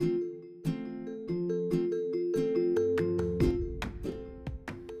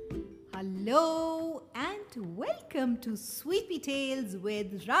welcome to Sweepy Tales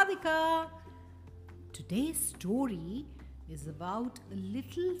with Radhika. Today's story is about a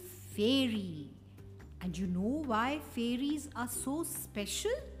little fairy. And you know why fairies are so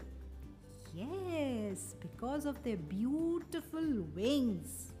special? Yes, because of their beautiful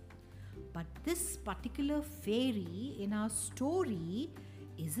wings. But this particular fairy in our story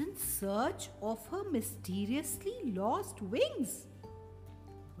is in search of her mysteriously lost wings.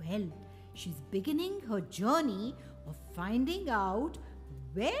 Well, she's beginning her journey of finding out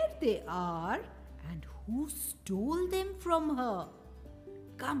where they are and who stole them from her.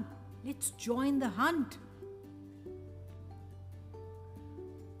 Come, let's join the hunt.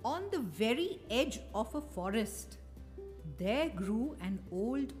 On the very edge of a forest, there grew an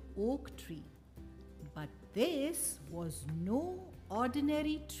old oak tree. But this was no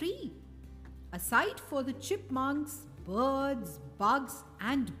ordinary tree. Aside for the chipmunks, birds, bugs,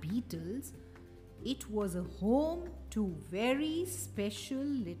 and beetles, it was a home to very special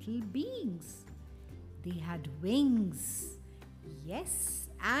little beings. They had wings, yes,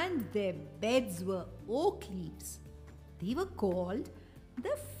 and their beds were oak leaves. They were called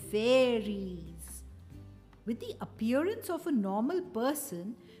the fairies. With the appearance of a normal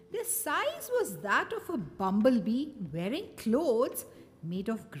person, their size was that of a bumblebee wearing clothes made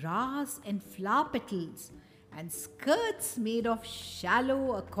of grass and flower petals and skirts made of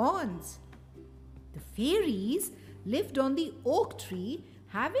shallow acorns. The fairies lived on the oak tree,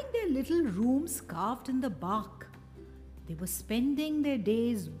 having their little rooms carved in the bark. They were spending their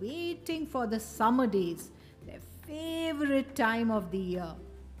days waiting for the summer days, their favorite time of the year.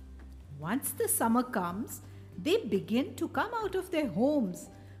 Once the summer comes, they begin to come out of their homes,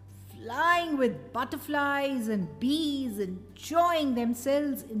 flying with butterflies and bees, enjoying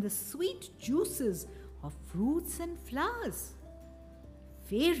themselves in the sweet juices of fruits and flowers.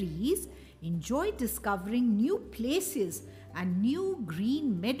 Fairies enjoy discovering new places and new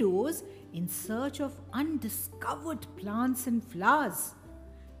green meadows in search of undiscovered plants and flowers.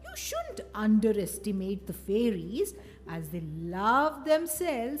 You shouldn't underestimate the fairies, as they love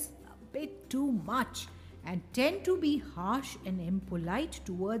themselves a bit too much and tend to be harsh and impolite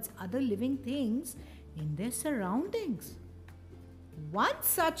towards other living things in their surroundings. One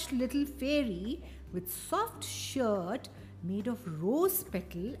such little fairy with soft shirt made of rose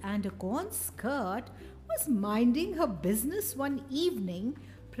petal and a corn skirt was minding her business one evening,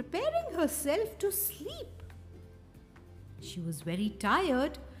 preparing herself to sleep. She was very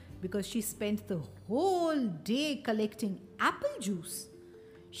tired because she spent the whole day collecting apple juice.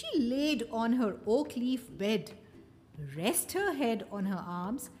 She laid on her oak leaf bed, rested her head on her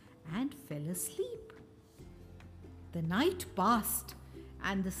arms, and fell asleep. The night passed,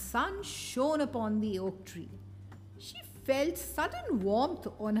 and the sun shone upon the oak tree. She felt sudden warmth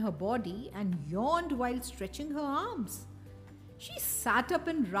on her body and yawned while stretching her arms. She sat up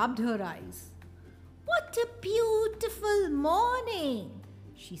and rubbed her eyes. "What a beautiful morning!"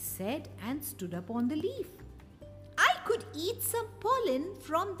 she said, and stood up on the leaf. "I could eat some pollen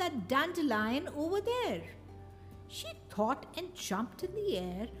from that dandelion over there." She thought and jumped in the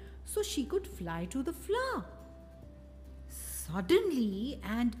air so she could fly to the flower. Suddenly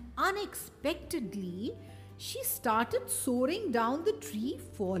and unexpectedly, she started soaring down the tree,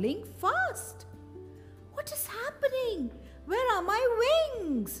 falling fast. "What is happening? Where are my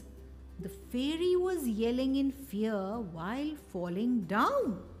wings?" The fairy was yelling in fear while falling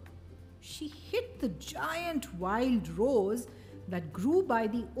down. She hit the giant wild rose that grew by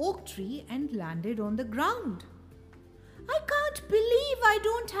the oak tree and landed on the ground. "I can't believe I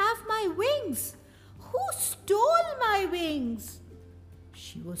don't have my wings. Who stole my wings?"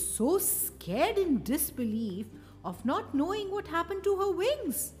 She was so scared in disbelief of not knowing what happened to her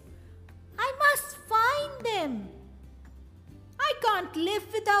wings. "I must find them. I can't live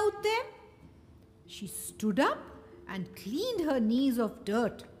without them." She stood up and cleaned her knees of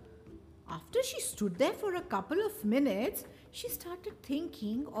dirt. After she stood there for a couple of minutes, she started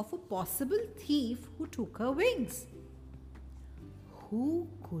thinking of a possible thief who took her wings. Who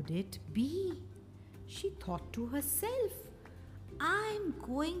could it be? She thought to herself, "I'm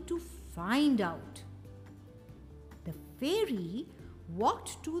going to find out." The fairy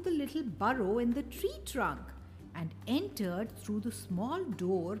walked to the little burrow in the tree trunk and entered through the small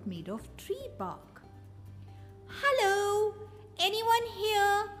door made of tree bark. "Hello, anyone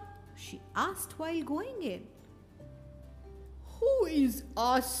here?" she asked while going in. "Who is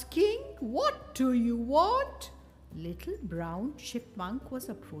asking? What do you want?" Little brown chipmunk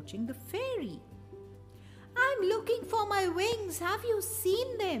was approaching the fairy. "I'm looking for my wings. Have you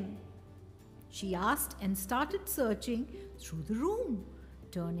seen them?" she asked and started searching through the room.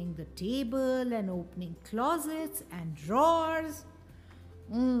 turning the table and opening closets and drawers.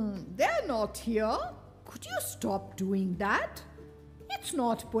 They're not here. Could you stop doing that? It's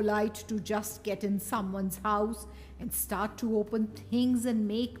not polite to just get in someone's house and start to open things and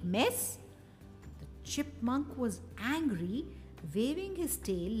make mess. The chipmunk was angry, waving his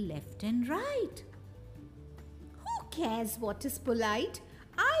tail left and right. Who cares what is polite?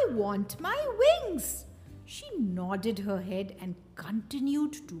 I want my wings. She nodded her head and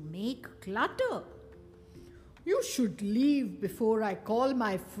continued to make clutter. You should leave before I call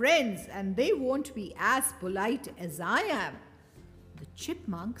my friends and they won't be as polite as I am. The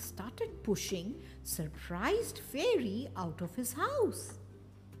chipmunk started pushing surprised Fairy out of his house.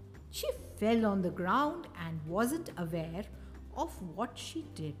 She fell on the ground and wasn't aware of what she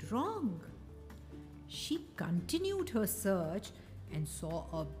did wrong. She continued her search and saw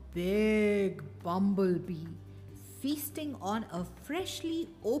a big bumblebee feasting on a freshly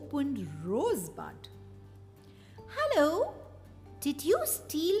opened rosebud. Hello, did you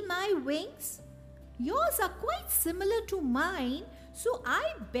steal my wings? Yours are quite similar to mine, so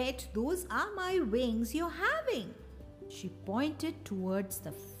I bet those are my wings you're having. She pointed towards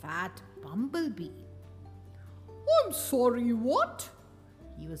the fat bumblebee. I'm sorry, what?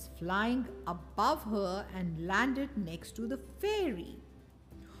 He was flying above her and landed next to the fairy.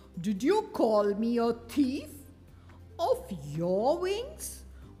 Did you call me a thief? Of your wings?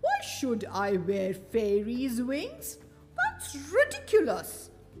 Why should I wear fairies' wings? That's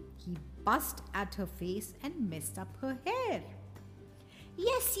ridiculous. He buzzed at her face and messed up her hair.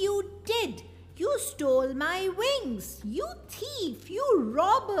 Yes, you did. You stole my wings. You thief, you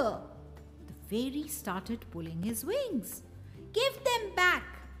robber. The fairy started pulling his wings. Give them back.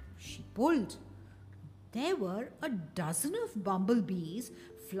 She pulled. There were a dozen of bumblebees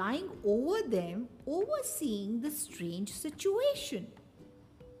flying over them, overseeing the strange situation.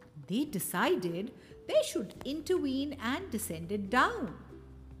 They decided they should intervene and descended down.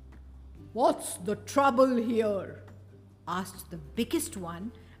 What's the trouble here? Asked the biggest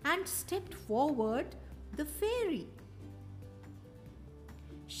one and stepped forward the fairy.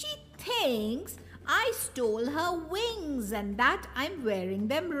 She thinks I stole her wings and that I'm wearing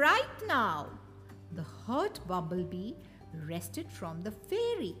them right now. The hurt bumblebee wrested from the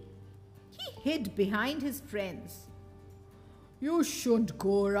fairy. He hid behind his friends. You shouldn't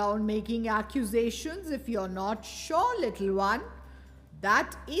go around making accusations if you're not sure, little one.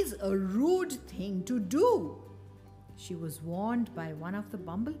 That is a rude thing to do. She was warned by one of the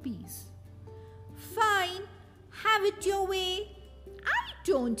bumblebees. Fine, have it your way. I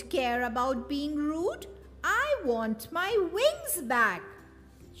don't care about being rude. I want my wings back.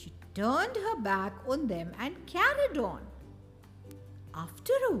 She turned her back on them and carried on.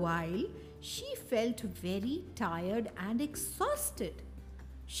 After a while, she felt very tired and exhausted.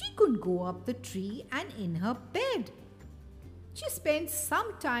 She couldn't go up the tree and in her bed. She spent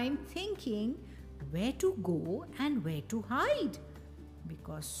some time thinking where to go and where to hide,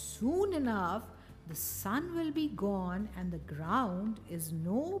 because soon enough the sun will be gone and the ground is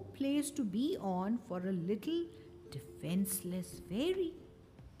no place to be on for a little defenseless fairy.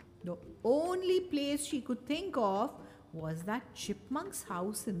 The only place she could think of was that chipmunk's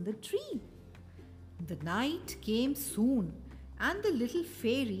house in the tree. The night came soon and the little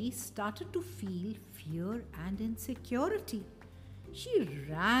fairy started to feel fear and insecurity. She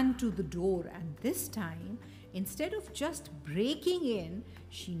ran to the door and this time, instead of just breaking in,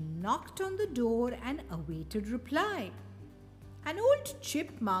 she knocked on the door and awaited reply. An old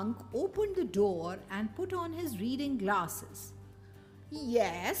chipmunk opened the door and put on his reading glasses.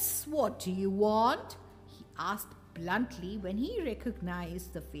 Yes, what do you want? He asked bluntly when he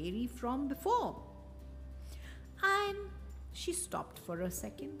recognized the fairy from before. She stopped for a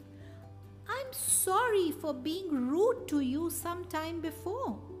second. I'm sorry for being rude to you some time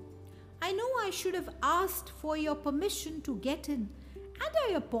before. I know I should have asked for your permission to get in, and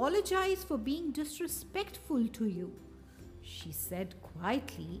I apologize for being disrespectful to you, she said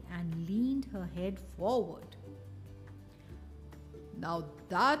quietly and leaned her head forward. Now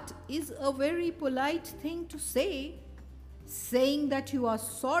that is a very polite thing to say. Saying that you are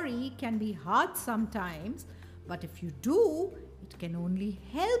sorry can be hard sometimes, but if you do, it can only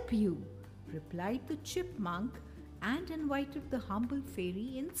help you, replied the chipmunk and invited the humble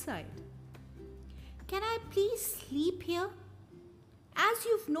fairy inside. Can I please sleep here? As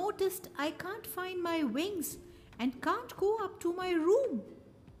you've noticed, I can't find my wings and can't go up to my room.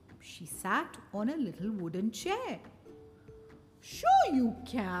 She sat on a little wooden chair. Sure you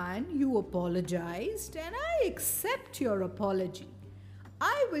can, you apologized, and I accept your apology.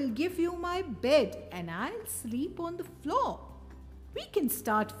 I will give you my bed and I'll sleep on the floor. We can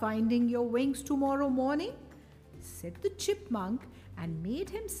start finding your wings tomorrow morning, said the chipmunk, and made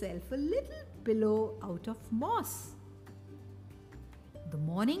himself a little pillow out of moss. The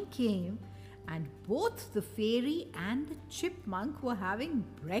morning came, and both the fairy and the chipmunk were having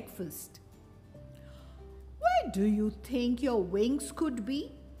breakfast. "Where do you think your wings could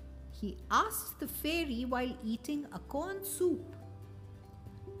be?" he asked the fairy while eating a corn soup.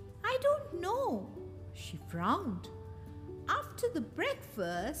 "I don't know," she frowned. After the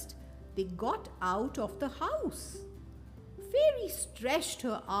breakfast, they got out of the house. Fairy stretched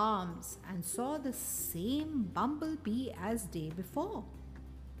her arms and saw the same bumblebee as day before.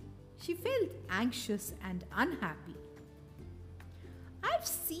 She felt anxious and unhappy. "I've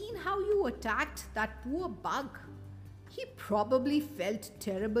seen how you attacked that poor bug. He probably felt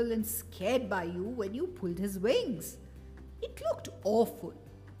terrible and scared by you when you pulled his wings. It looked awful,"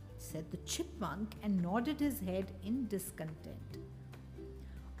 said the chipmunk and nodded his head in discontent.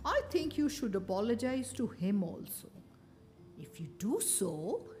 "I think you should apologize to him also. If you do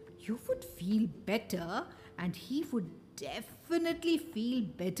so, you would feel better and he would definitely feel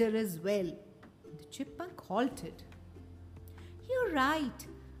better as well." The chipmunk halted. "You're right.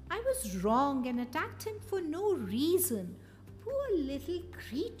 I was wrong and attacked him for no reason. Poor little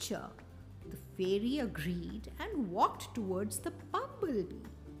creature." The fairy agreed and walked towards the bumblebee.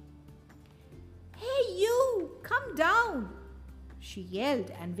 "Hey you, come down!" she yelled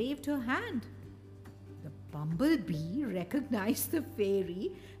and waved her hand. The bumblebee recognized the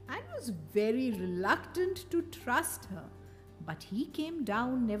fairy and was very reluctant to trust her, but he came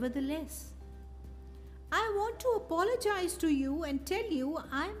down nevertheless. "I want to apologize to you and tell you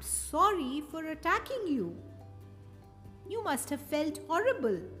I'm sorry for attacking you. You must have felt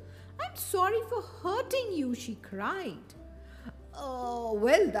horrible. I'm sorry for hurting you," she cried. "Oh,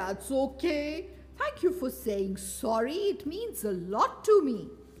 well, that's okay. Thank you for saying sorry. It means a lot to me."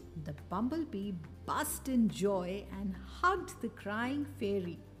 The bumblebee burst in joy and hugged the crying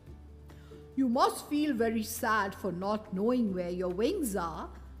fairy. "You must feel very sad for not knowing where your wings are.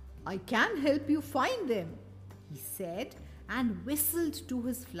 I can help you find them," he said, and whistled to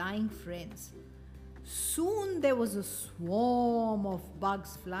his flying friends. Soon there was a swarm of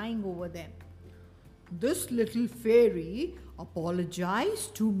bugs flying over them. "This little fairy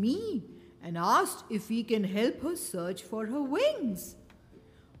apologized to me and asked if we can help her search for her wings.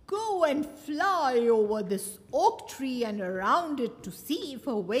 Go and fly over this oak tree and around it to see if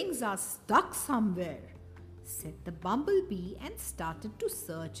her wings are stuck somewhere," said the bumblebee and started to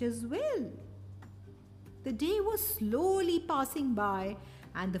search as well. The day was slowly passing by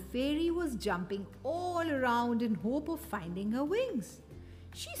and the fairy was jumping all around in hope of finding her wings.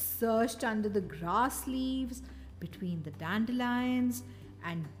 She searched under the grass leaves, between the dandelions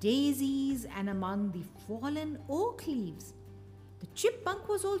and daisies, and among the fallen oak leaves. The chipmunk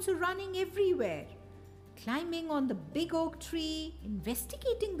was also running everywhere, climbing on the big oak tree,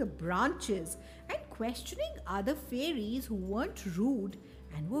 investigating the branches, and questioning other fairies who weren't rude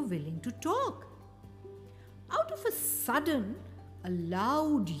and were willing to talk. Out of a sudden, a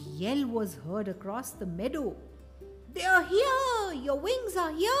loud yell was heard across the meadow. "They are here! Your wings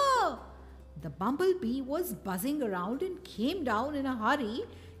are here!" The bumblebee was buzzing around and came down in a hurry,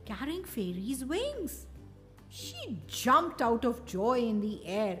 carrying Fairy's wings. She jumped out of joy in the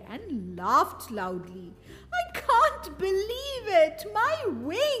air and laughed loudly. "I can't believe it! My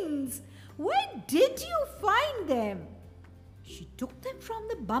wings! Where did you find them?" She took them from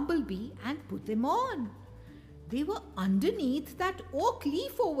the bumblebee and put them on. They were underneath that oak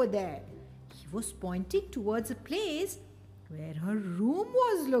leaf over there. He was pointing towards a place where her room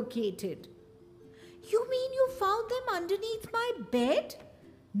was located. "You mean you found them underneath my bed?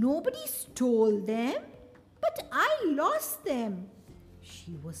 Nobody stole them? But I lost them."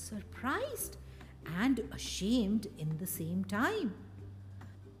 She was surprised and ashamed in the same time.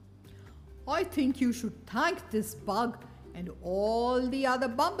 "I think you should thank this bug and all the other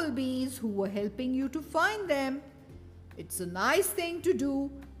bumblebees who were helping you to find them. It's a nice thing to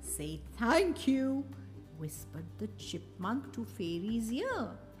do. Say thank you," whispered the chipmunk to Fairy's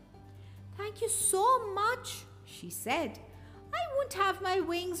ear. "Thank you so much," she said. "I won't have my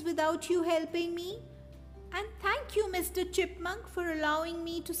wings without you helping me. And thank you, Mr. Chipmunk, for allowing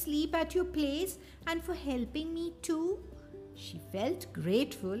me to sleep at your place and for helping me too." She felt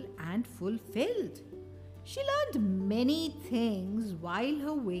grateful and fulfilled. She learned many things while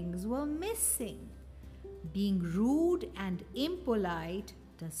her wings were missing. Being rude and impolite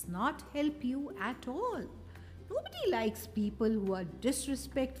does not help you at all. Nobody likes people who are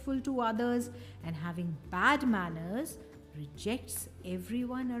disrespectful to others, and having bad manners rejects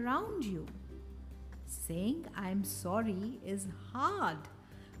everyone around you. Saying I'm sorry is hard,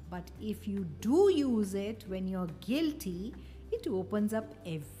 but if you do use it when you're guilty, it opens up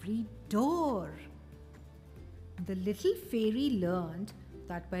every door. The little fairy learned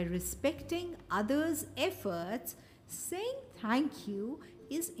that by respecting others' efforts, saying thank you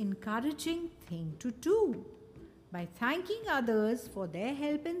is encouraging thing to do. By thanking others for their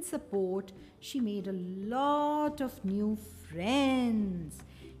help and support, she made a lot of new friends.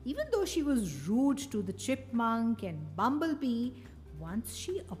 Even though she was rude to the chipmunk and bumblebee, once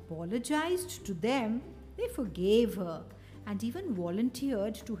she apologized to them, they forgave her and even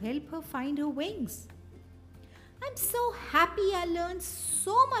volunteered to help her find her wings. I'm so happy I learned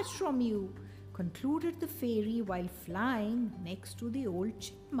so much from you, concluded the fairy while flying next to the old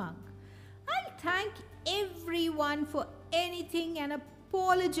chipmunk. I'll thank everyone for anything and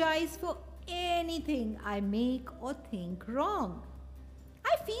apologize for anything I make or think wrong.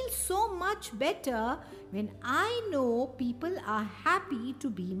 I feel so much better when I know people are happy to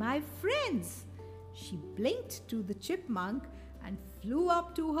be my friends. She blinked to the chipmunk and flew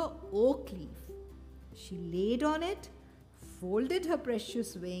up to her oak leaf. She laid on it, folded her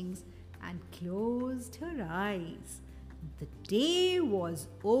precious wings, and closed her eyes. The day was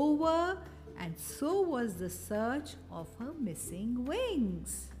over, and so was the search of her missing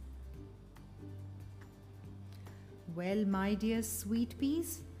wings. Well, my dear sweet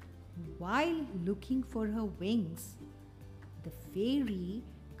peas, while looking for her wings, the fairy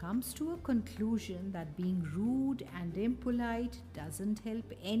comes to a conclusion that being rude and impolite doesn't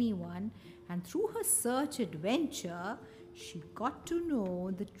help anyone, and through her search adventure, she got to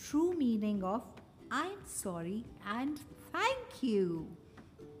know the true meaning of I'm sorry and thank you.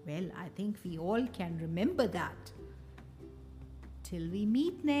 Well, I think we all can remember that. Till we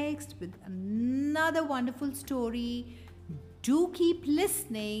meet next with another wonderful story, do keep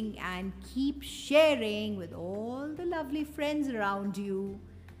listening and keep sharing with all the lovely friends around you.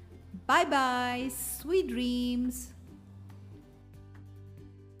 Bye bye, sweet dreams.